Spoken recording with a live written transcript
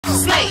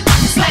Hey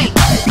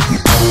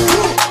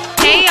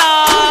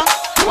y'all,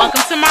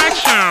 welcome to my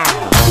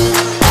channel.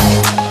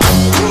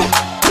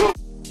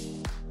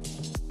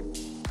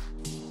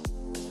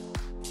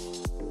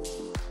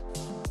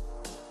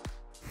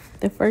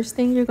 The first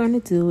thing you're going to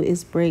do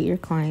is braid your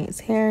client's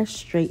hair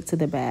straight to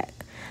the back.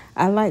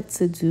 I like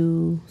to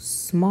do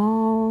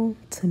small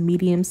to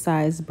medium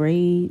sized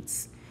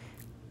braids.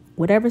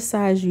 Whatever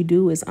size you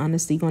do is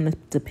honestly going to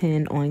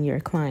depend on your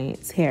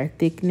client's hair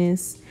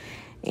thickness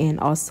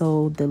and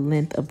also the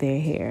length of their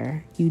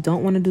hair. You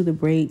don't want to do the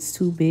braids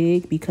too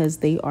big because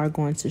they are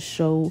going to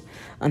show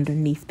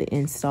underneath the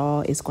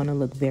install. It's going to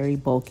look very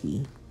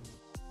bulky.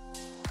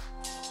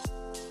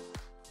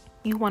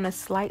 You want to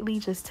slightly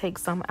just take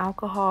some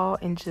alcohol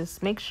and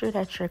just make sure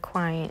that your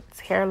client's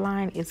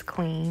hairline is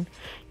clean.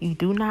 You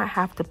do not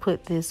have to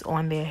put this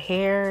on their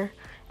hair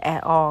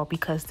at all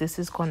because this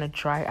is going to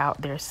dry out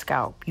their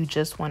scalp. You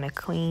just want to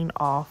clean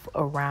off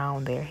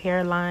around their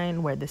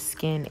hairline where the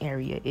skin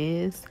area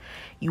is.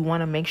 You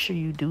want to make sure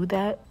you do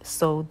that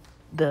so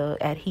the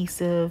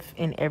adhesive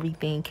and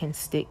everything can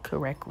stick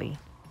correctly.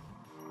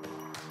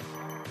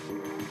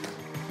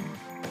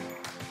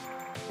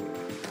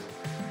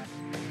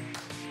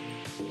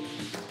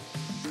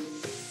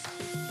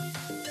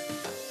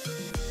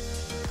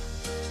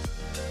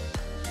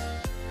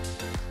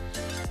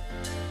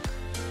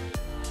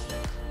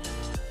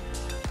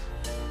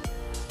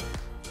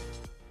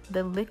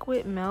 The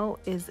liquid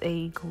melt is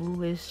a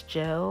glueless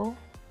gel.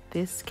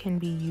 This can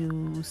be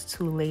used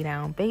to lay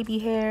down baby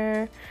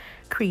hair,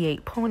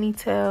 create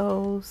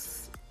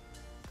ponytails,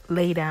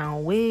 lay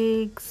down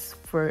wigs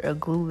for a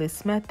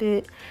glueless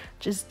method,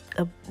 just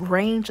a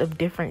range of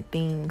different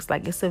things.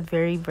 Like, it's a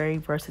very, very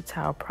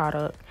versatile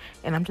product.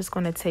 And I'm just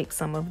going to take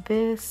some of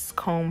this,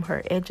 comb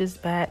her edges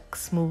back,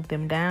 smooth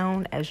them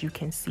down as you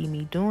can see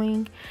me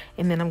doing.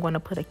 And then I'm going to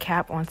put a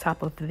cap on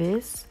top of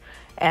this,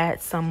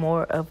 add some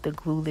more of the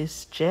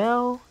glueless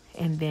gel,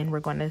 and then we're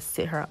going to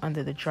sit her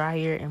under the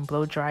dryer and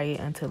blow dry it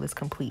until it's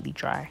completely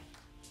dry.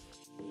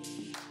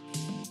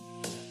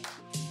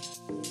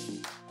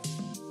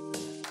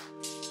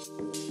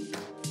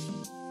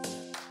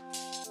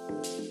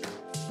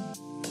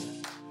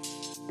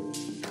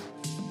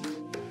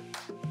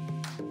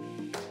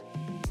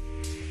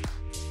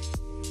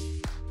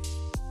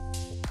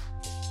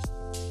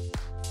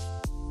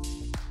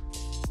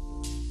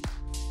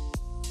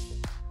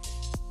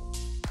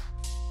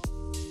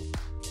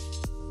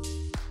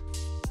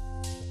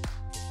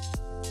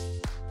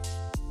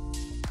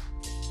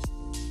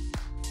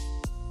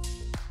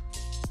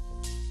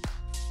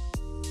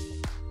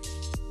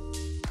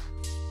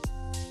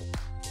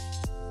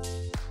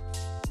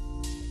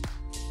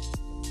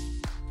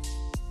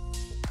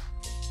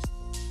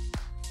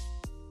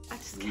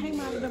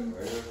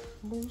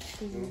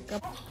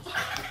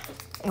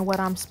 And what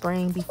I'm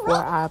spraying before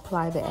I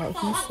apply the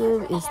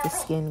adhesive is the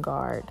skin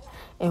guard.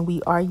 And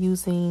we are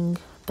using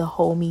the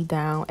Hold Me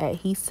Down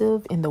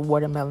adhesive in the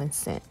watermelon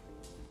scent.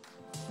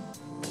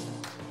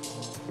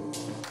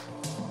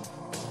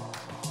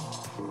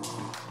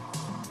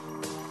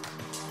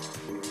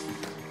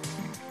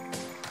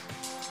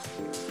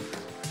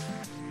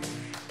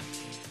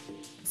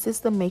 This is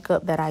the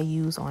makeup that I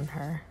use on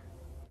her.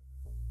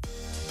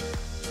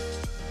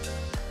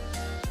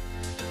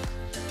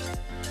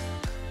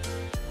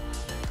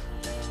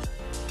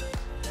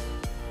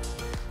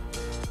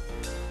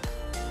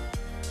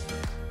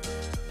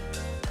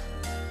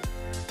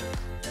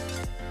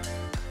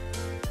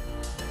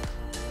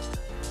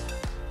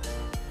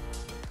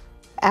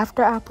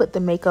 After I put the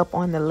makeup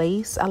on the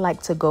lace, I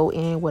like to go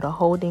in with a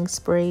holding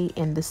spray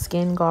in the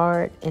skin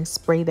guard and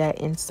spray that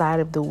inside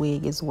of the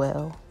wig as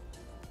well.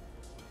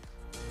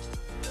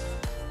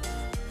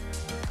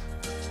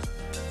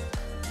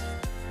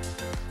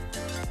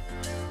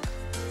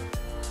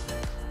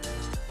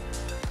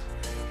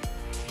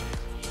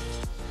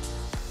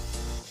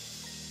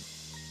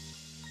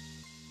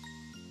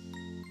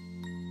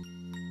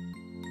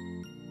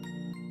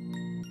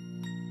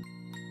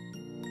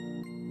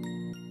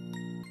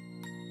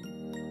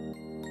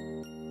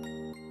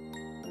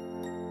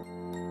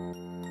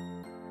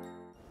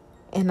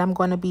 And I'm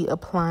going to be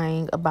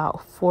applying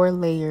about 4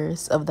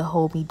 layers of the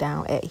Hold Me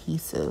Down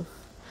adhesive.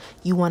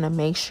 You want to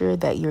make sure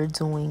that you're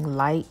doing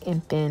light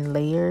and thin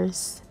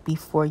layers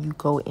before you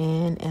go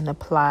in and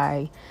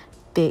apply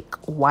thick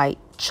white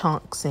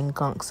chunks and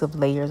gunks of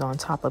layers on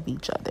top of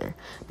each other.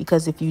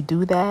 Because if you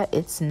do that,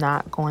 it's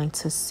not going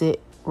to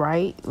sit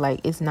right,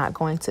 like it's not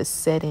going to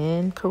set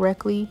in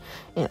correctly,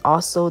 and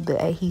also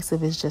the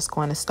adhesive is just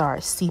going to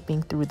start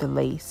seeping through the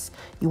lace.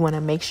 You want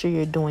to make sure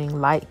you're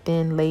doing light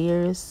thin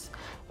layers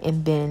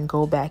and then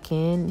go back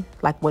in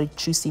like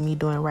what you see me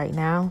doing right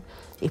now.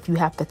 If you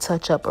have to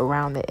touch up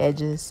around the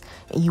edges,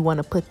 and you want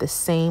to put the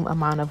same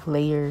amount of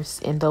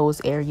layers in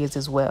those areas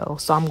as well.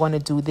 So I'm going to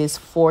do this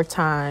 4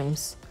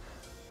 times.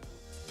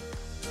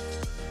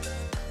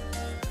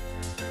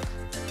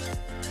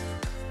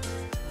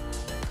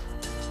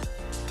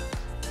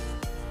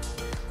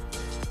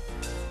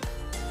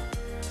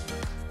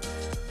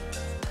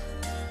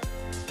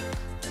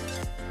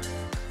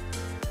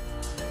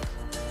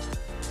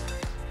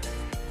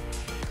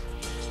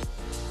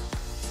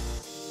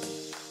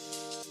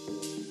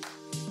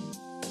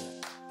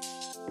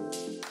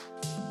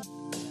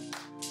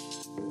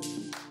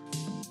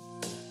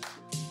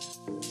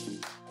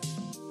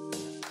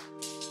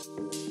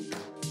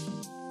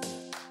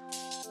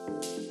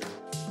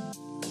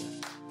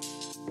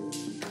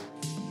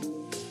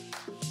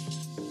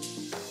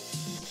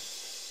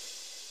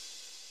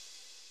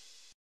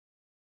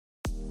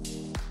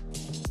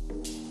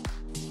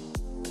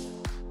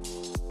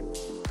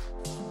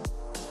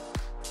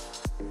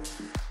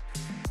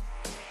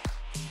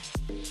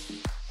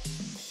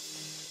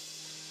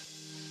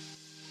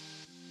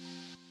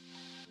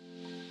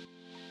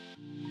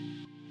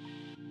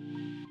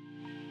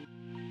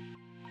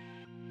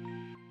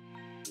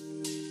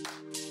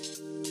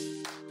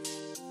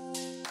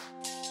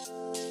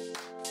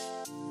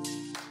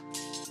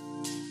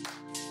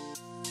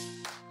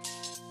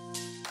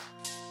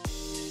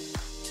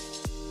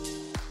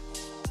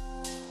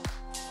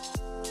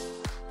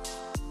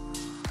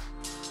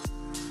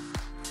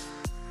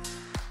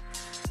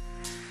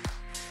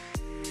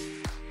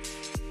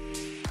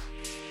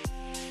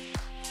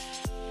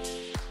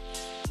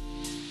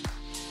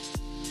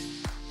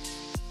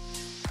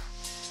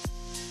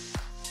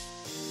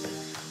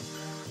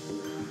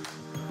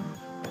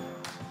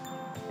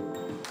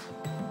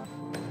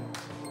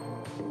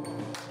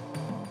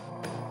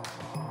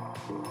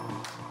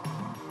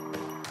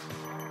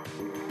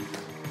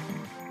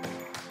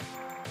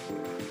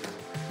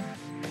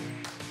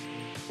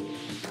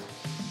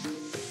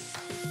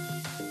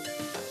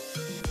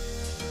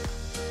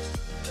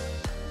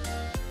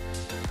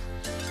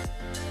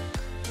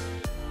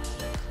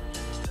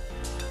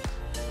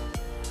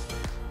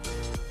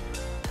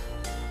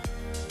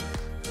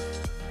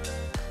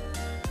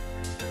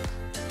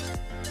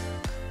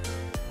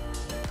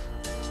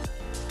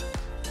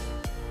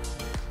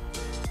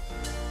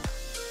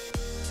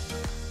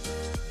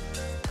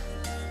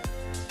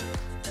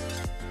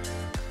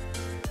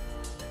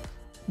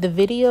 The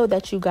video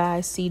that you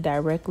guys see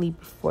directly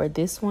before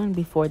this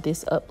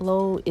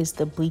upload, is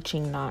the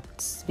bleaching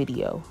knots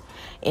video.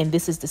 And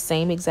this is the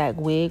same exact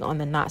wig on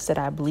the knots that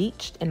I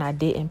bleached, and I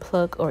didn't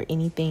pluck or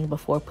anything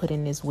before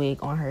putting this wig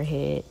on her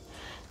head.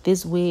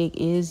 This wig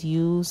is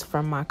used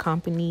from my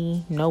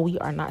company. No, we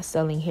are not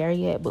selling hair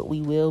yet, but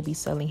we will be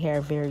selling hair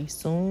very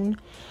soon.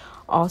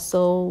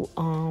 Also,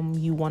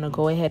 you want to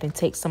go ahead and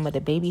take some of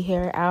the baby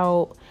hair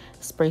out,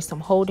 spray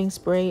some holding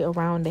spray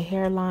around the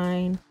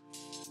hairline,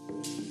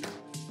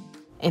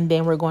 and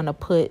then we're going to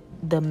put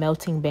the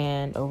melting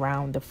band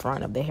around the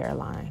front of the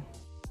hairline.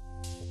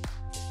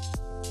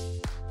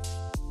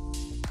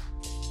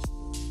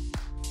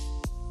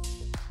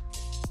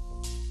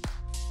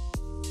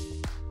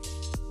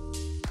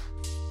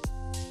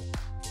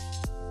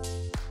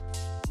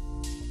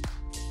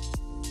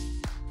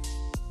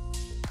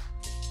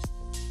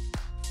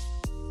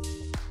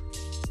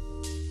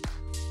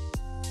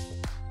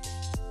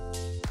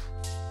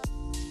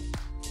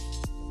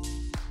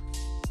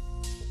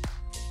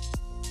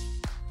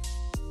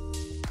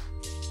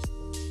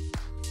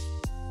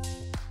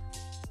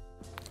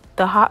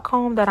 The hot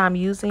comb that I'm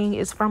using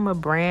is from a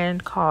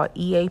brand called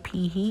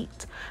EAP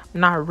Heat. I'm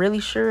not really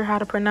sure how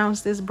to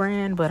pronounce this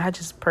brand, but I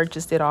just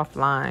purchased it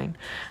offline.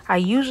 I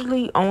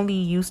usually only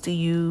used to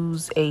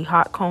use a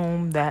hot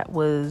comb that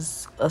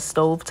was a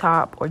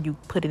stovetop, or you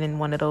put it in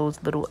one of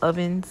those little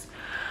ovens.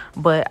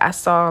 But I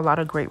saw a lot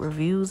of great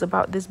reviews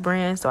about this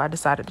brand, so I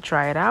decided to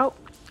try it out.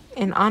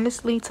 And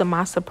honestly, to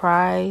my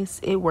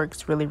surprise, it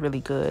works really,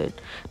 really good.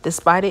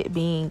 Despite it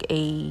being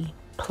a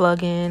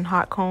plug-in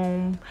hot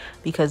comb,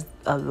 because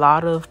a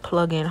lot of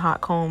plug-in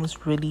hot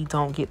combs really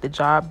don't get the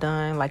job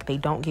done. Like, they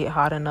don't get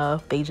hot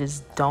enough. They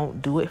just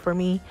don't do it for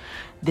me.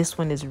 This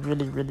one is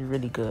really, really,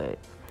 really good.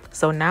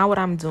 So now what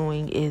I'm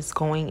doing is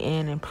going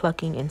in and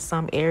plucking in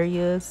some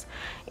areas,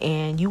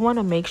 and you want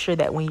to make sure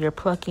that when you're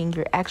plucking,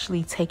 you're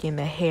actually taking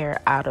the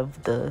hair out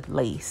of the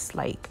lace.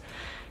 Like,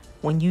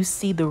 when you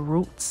see the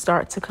roots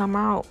start to come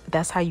out,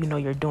 that's how you know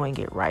you're doing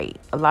it right.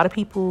 A lot of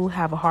people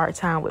have a hard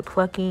time with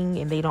plucking,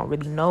 and they don't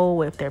really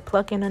know if they're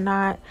plucking or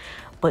not.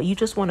 But you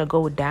just want to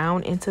go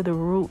down into the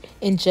root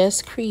and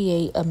just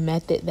create a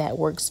method that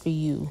works for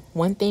you.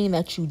 One thing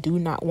that you do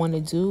not want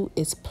to do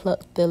is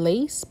pluck the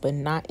lace, but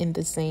not in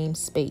the same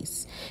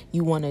space.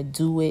 You want to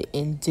do it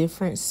in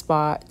different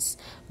spots.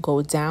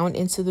 Go down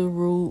into the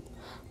root,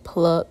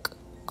 pluck,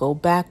 go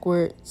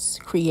backwards,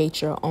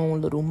 create your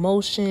own little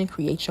motion,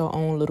 create your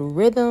own little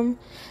rhythm,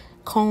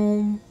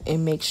 comb,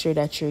 and make sure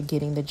that you're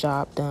getting the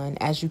job done.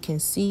 As you can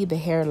see, the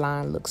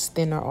hairline looks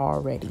thinner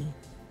already.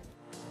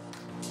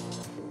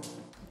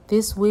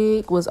 This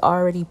wig was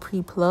already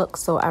pre-plucked,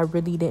 so I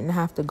really didn't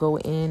have to go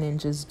in and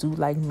just do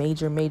like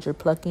major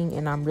plucking,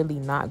 and I'm really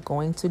not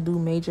going to do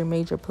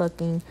major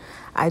plucking.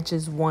 I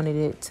just wanted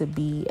it to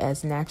be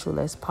as natural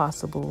as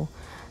possible.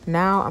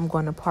 Now I'm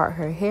going to part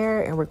her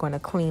hair, and we're going to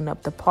clean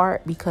up the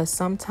part, because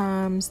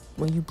sometimes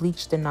when you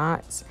bleach the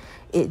knots,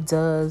 it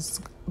does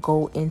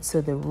go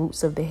into the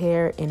roots of the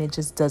hair, and it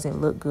just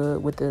doesn't look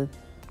good with the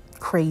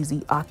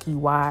crazy aki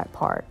wide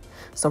part.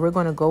 So we're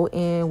going to go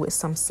in with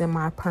some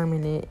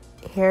semi-permanent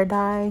hair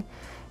dye,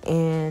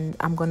 and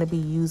I'm going to be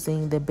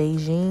using the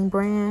Beijing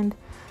brand.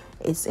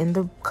 It's in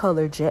the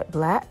color jet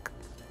black,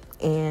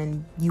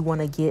 and you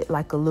want to get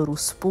like a little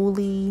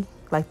spoolie,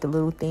 like the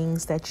little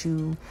things that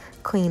you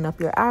clean up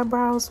your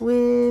eyebrows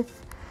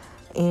with,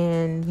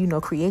 and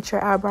create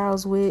your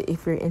eyebrows with.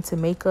 If you're into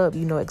makeup,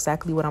 you know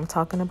exactly what I'm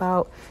talking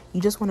about.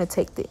 You just want to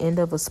take the end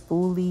of a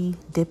spoolie,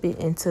 dip it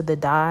into the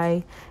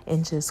dye,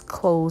 and just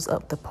close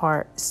up the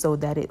part so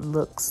that it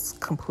looks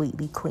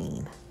completely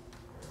clean.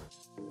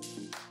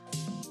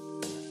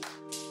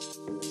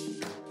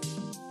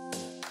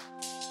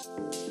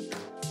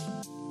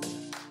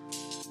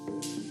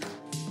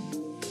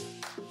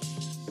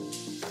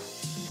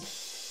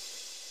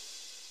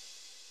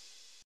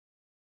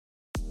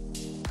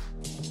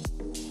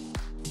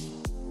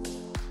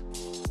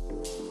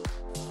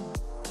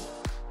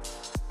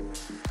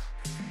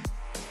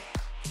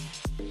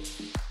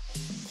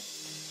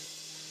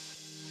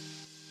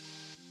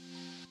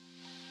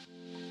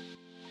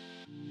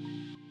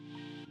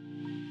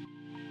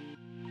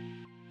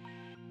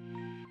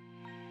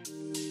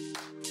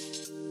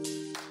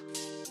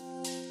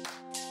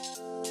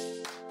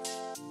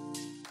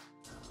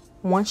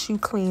 Once you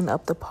clean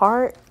up the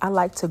part, I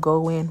like to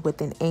go in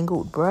with an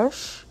angled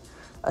brush,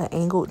 an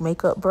angled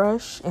makeup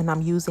brush, and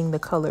I'm using the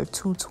color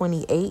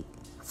 228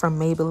 from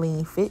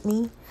Maybelline Fit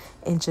Me,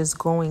 and just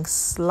going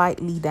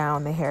slightly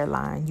down the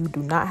hairline. You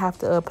do not have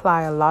to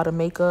apply a lot of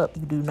makeup.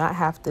 You do not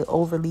have to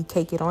overly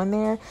cake it on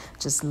there.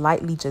 Just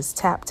lightly just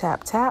tap,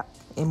 tap, tap,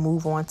 and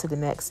move on to the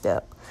next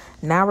step.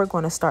 Now we're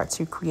going to start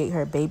to create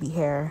her baby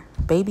hair.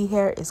 Baby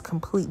hair is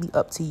completely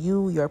up to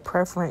you, your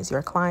preference,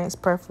 your client's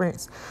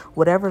preference.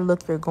 Whatever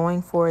look you're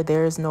going for,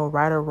 there is no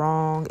right or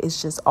wrong.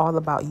 It's just all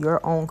about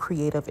your own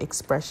creative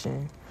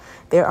expression.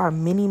 There are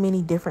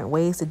many different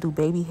ways to do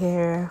baby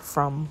hair,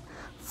 from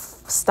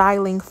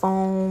styling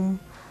foam,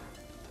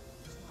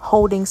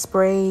 holding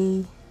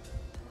spray,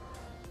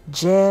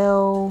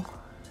 gel,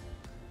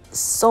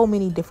 so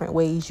many different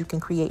ways you can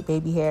create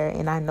baby hair,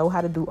 and I know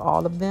how to do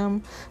all of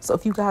them. So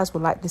if you guys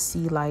would like to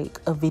see like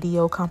a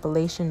video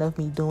compilation of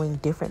me doing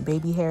different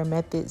baby hair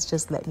methods,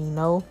 just let me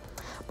know.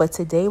 But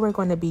today we're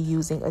going to be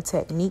using a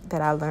technique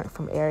that I learned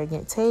from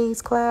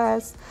IAmErickaJ's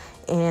class,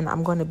 and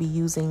I'm going to be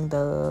using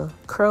the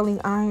curling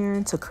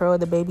iron to curl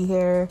the baby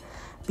hair,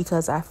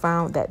 because I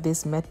found that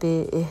this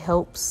method, it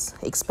helps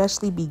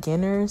especially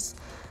beginners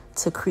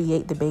to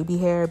create the baby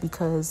hair,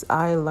 because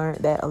I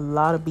learned that a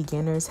lot of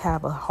beginners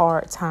have a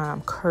hard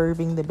time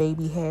curving the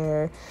baby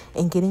hair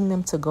and getting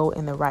them to go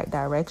in the right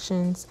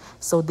directions.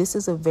 So this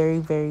is a very,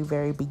 very,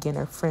 very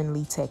beginner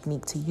friendly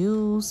technique to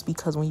use,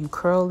 because when you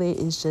curl it,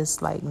 it's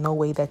just like no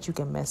way that you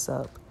can mess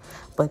up.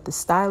 But the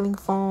styling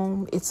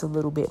foam, it's a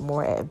little bit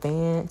more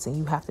advanced, and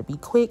you have to be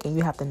quick and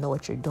you have to know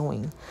what you're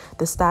doing.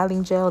 The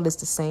styling gel is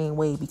the same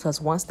way,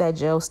 because once that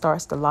gel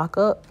starts to lock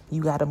up,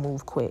 you got to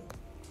move quick.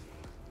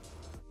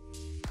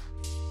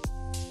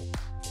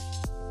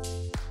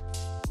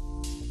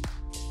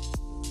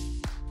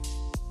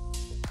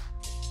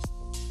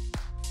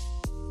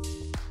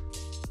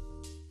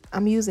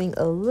 I'm using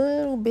a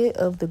little bit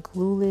of the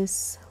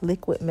glueless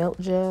liquid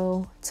melt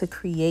gel to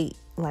create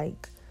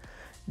like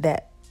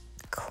that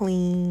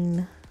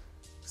clean,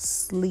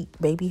 sleek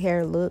baby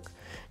hair look.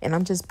 And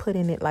I'm just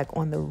putting it like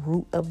on the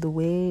root of the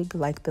wig,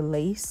 like the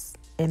lace.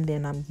 And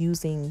then I'm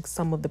using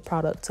some of the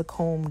product to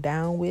comb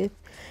down with,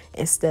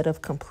 instead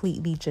of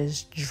completely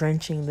just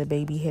drenching the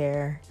baby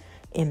hair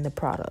in the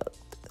product.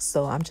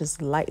 So I'm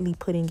just lightly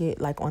putting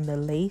it like on the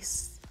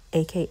lace,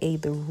 aka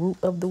the root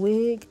of the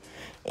wig,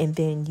 and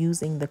then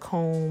using the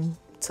comb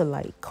to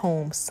like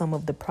comb some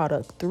of the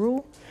product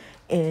through.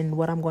 And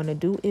what I'm going to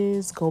do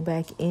is go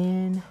back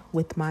in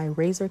with my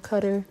razor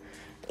cutter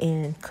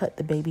and cut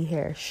the baby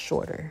hair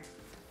shorter.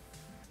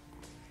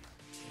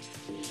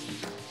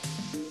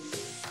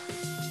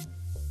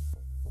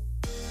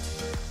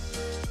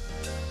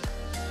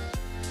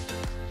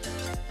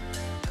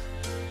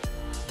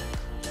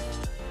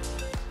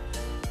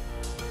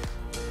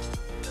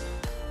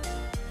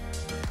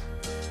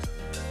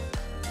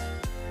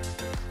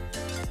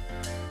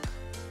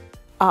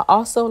 I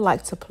also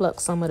like to pluck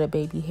some of the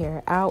baby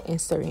hair out in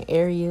certain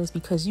areas,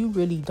 because you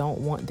really don't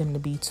want them to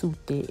be too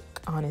thick.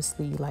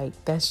 Honestly, like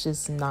that's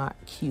just not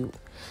cute.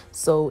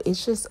 So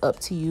it's just up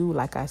to you.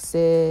 Like I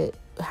said,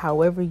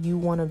 however you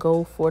want to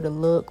go for the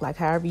look, like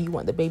however you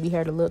want the baby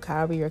hair to look,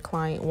 however your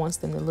client wants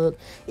them to look,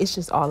 it's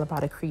just all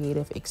about a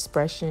creative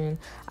expression.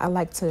 I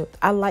like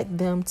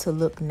them to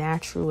look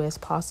natural as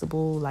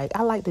possible. Like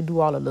I like to do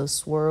all of the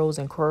swirls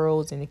and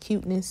curls and the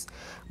cuteness,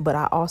 but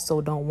I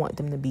also don't want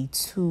them to be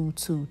too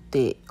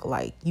thick.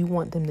 Like you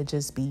want them to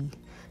just be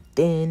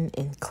thin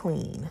and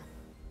clean.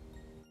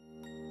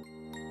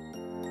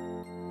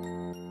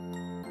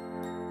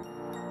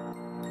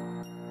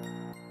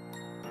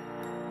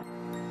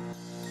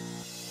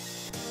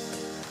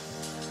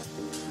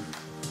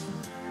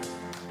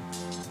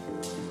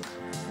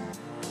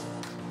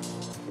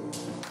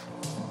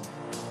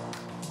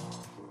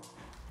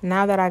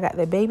 Now that I got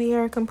the baby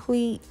hair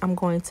complete, I'm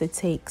going to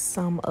take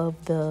some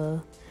of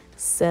the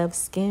Sev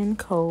Skin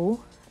Co.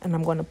 and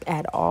I'm going to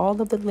add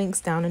all of the links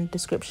down in the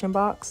description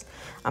box.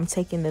 I'm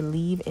taking the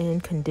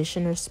leave-in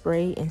conditioner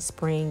spray and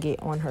spraying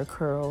it on her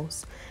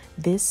curls.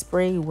 This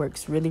spray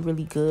works really,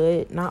 really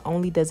good. Not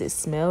only does it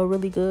smell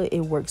really good,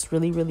 it works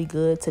really, really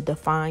good to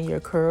define your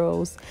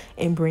curls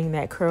and bring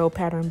that curl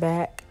pattern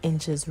back, and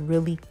just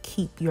really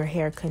keep your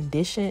hair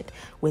conditioned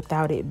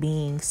without it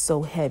being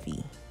so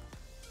heavy.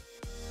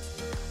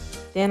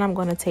 Then I'm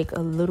going to take a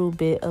little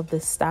bit of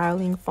the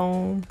styling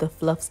foam, the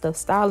Fluff Stuff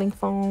styling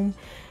foam,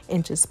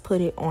 and just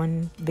put it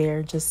on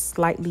there just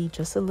slightly,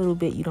 just a little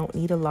bit. You don't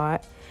need a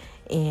lot.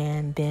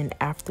 And then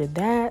after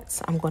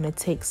that, I'm going to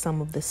take some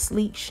of the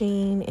Sleek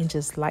Sheen and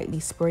just lightly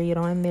spray it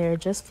on there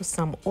just for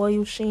some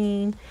oil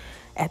sheen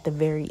at the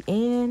very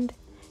end.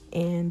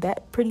 And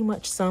that pretty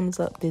much sums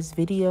up this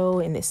video,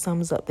 and it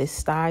sums up this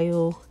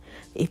style.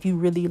 If you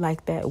really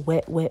like that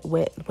wet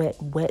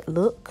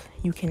look,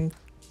 you can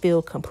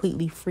feel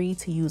completely free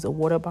to use a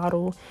water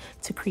bottle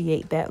to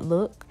create that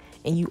look.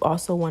 And you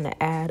also want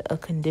to add a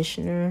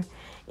conditioner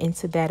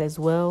into that as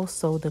well,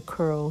 so the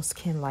curls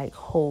can like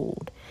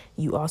hold.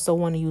 You also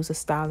want to use a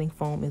styling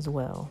foam as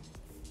well.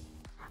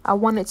 I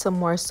wanted to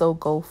more so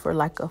go for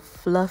like a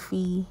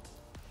fluffy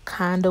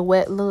kind of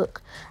wet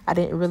look. I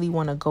didn't really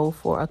want to go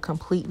for a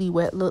completely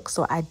wet look,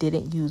 so I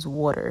didn't use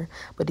water.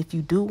 But if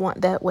you do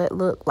want that wet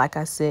look, like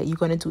I said, you're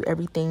going to do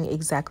everything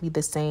exactly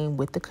the same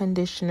with the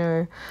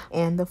conditioner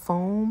and the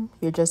foam.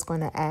 You're just going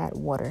to add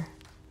water.